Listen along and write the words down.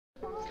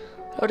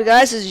Hello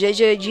guys, this is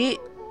JJG,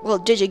 well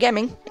JJ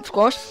Gaming of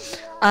course,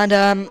 and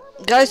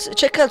guys,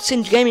 check out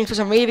Singe Gaming for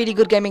some really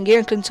good gaming gear,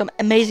 including some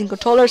amazing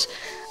controllers,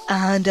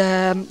 and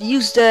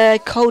use the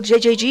code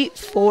JJG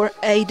for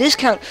a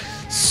discount.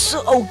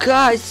 So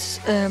guys,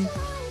 the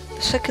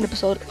second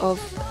episode of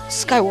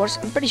Skywars,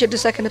 I'm pretty sure the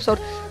second episode,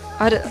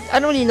 I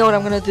don't really know what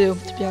I'm gonna do,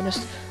 to be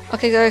honest.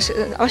 Okay guys,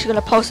 I'm actually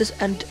gonna pause this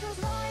and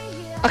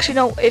actually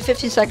no,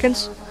 15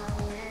 seconds.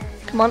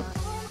 Come on,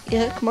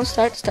 yeah, come on,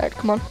 start,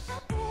 come on.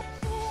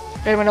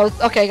 Everyone knows.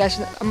 Okay guys,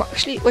 I'm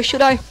actually, where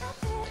should I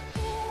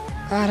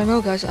don't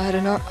know guys, I do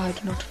not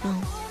know.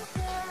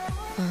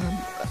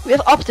 We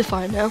have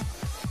Optifine now.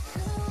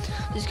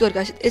 It's good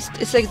guys,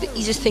 it's like the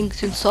easiest thing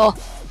to install,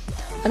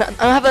 and I'm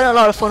having a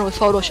lot of fun with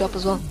Photoshop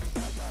as well,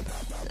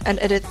 and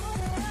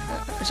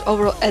just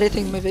overall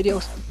editing my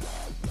videos.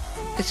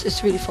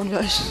 It's really fun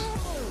guys,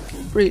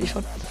 really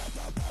fun.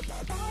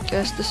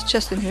 Guys, there's a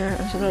chest in here,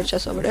 there's another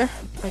chest over there.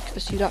 Like, I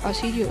see that, I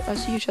see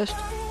you chest.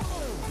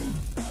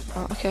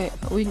 Okay,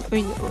 we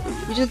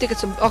didn't think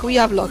it's some. Oh, we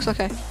have logs.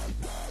 Okay,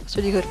 that's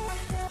really good.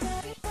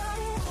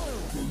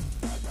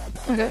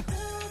 Okay,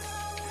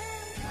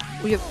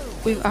 we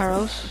have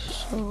arrows.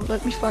 So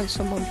let me find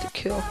someone to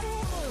kill.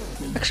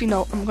 Actually,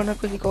 no, I'm gonna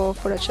quickly go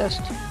for that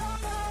chest.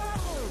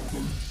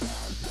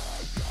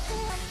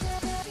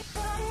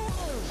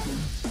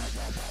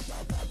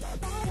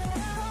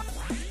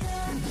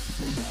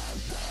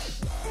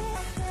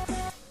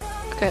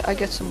 Okay, I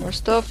get some more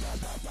stuff.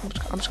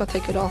 I'm just gonna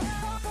take it all.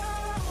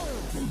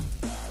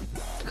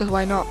 Because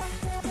why not?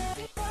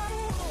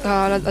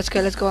 Let's go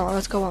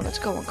on.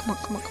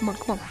 Come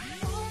on.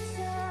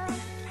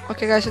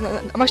 Okay guys,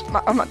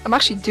 I'm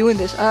actually doing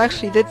this. I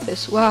actually did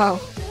this. Wow.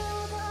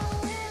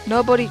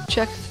 Nobody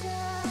checked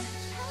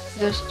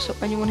this. So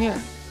anyone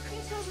here?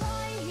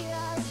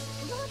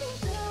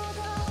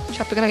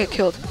 Chap, you're gonna get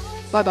killed.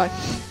 Bye bye.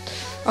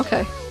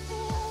 Okay.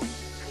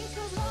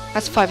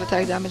 That's 5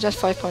 attack damage. That's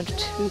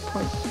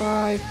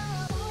 5.2.5.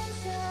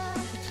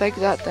 Take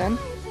that then.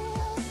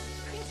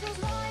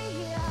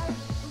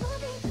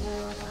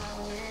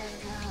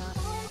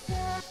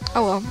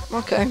 Oh well,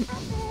 okay.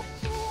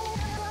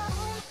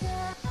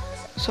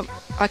 So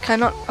I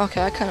cannot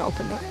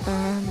open it.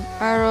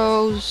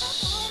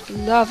 Arrows,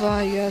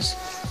 lava, yes.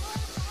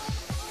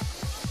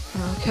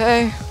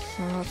 Okay,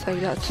 I'll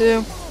take that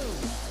too.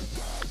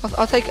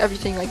 I'll take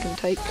everything I can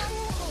take,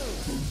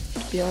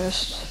 to be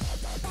honest.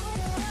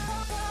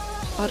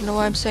 I don't know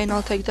why I'm saying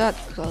I'll take that,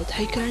 because I'll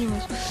take it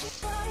anyways.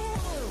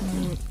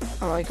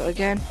 Oh my god,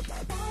 again.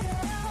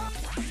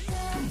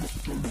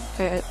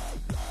 Okay.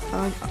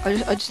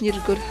 I just need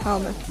a good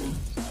helmet.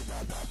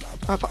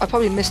 I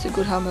probably missed a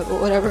good helmet, but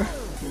whatever.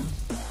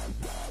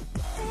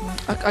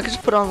 I could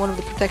just put on one of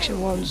the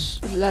protection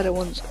ones, the leather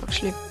ones,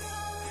 actually.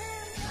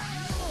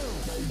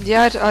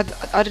 Yeah,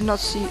 I did not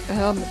see a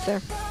helmet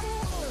there.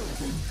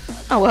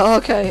 Oh well,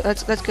 okay.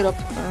 Let's get up.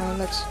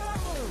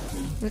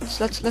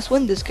 Let's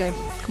win this game.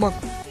 Come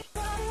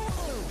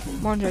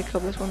on,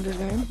 Jacob. Let's win this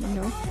game. You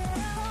know,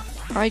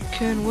 I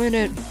can win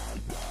it.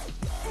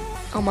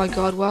 Oh my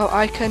God! Wow,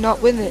 I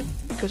cannot win it.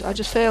 Because I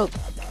just failed.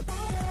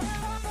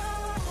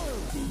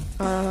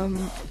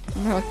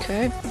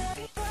 Okay.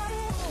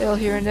 Fail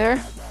here and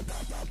there.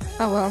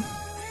 Oh well.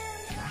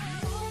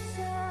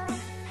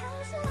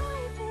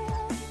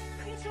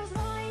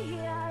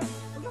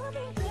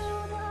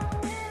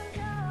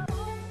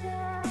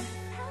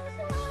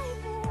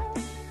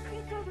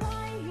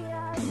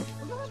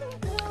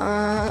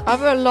 I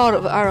have a lot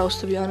of arrows,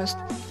 to be honest.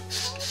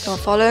 Don't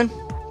fall in.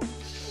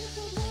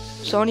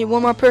 There's only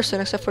one more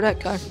person except for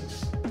that guy.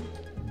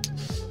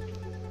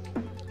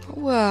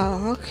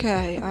 Well,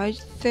 okay, I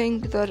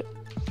think that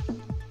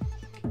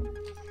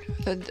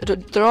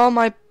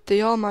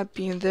they all might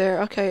be in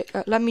there. Okay,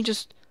 let me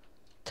just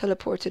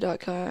teleport to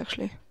that guy,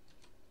 actually.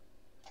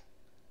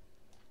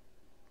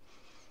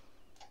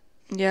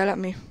 Yeah, let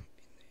me.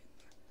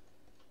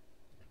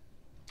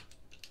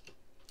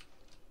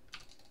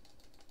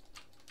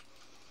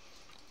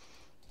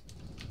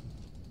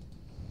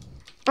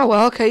 Oh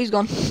well, okay, he's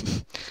gone.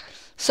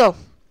 So,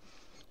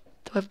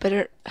 do I have a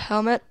better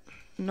helmet?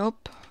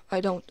 Nope. I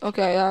don't.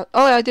 Okay, oh,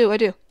 I do.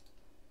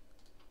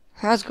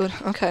 That's good.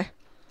 Okay.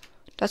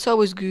 That's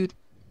always good.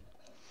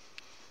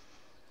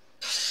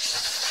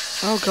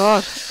 Oh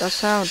god, that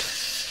sound.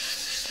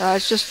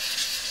 It's just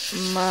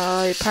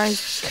my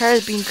parents' car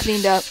is being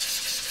cleaned out.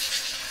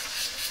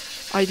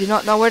 I do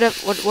not know where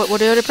what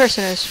the other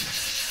person is.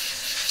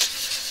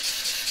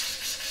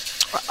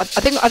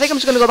 I think I'm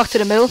just gonna go back to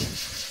the mill.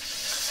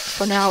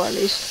 For now, at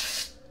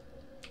least.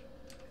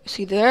 Is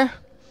he there?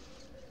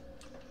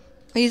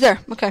 He's there.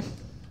 Okay.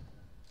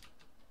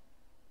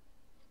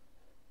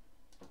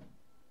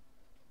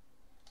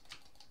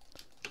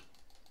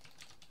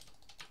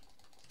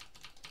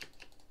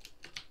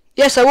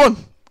 Yes, I won.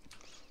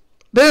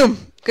 Boom.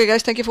 Okay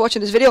guys, thank you for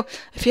watching this video.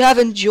 If you have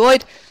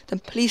enjoyed, then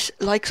please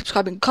like,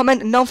 subscribe and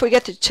comment, and don't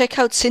forget to check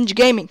out Singe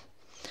Gaming.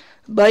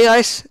 Bye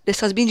guys, this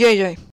has been JJ.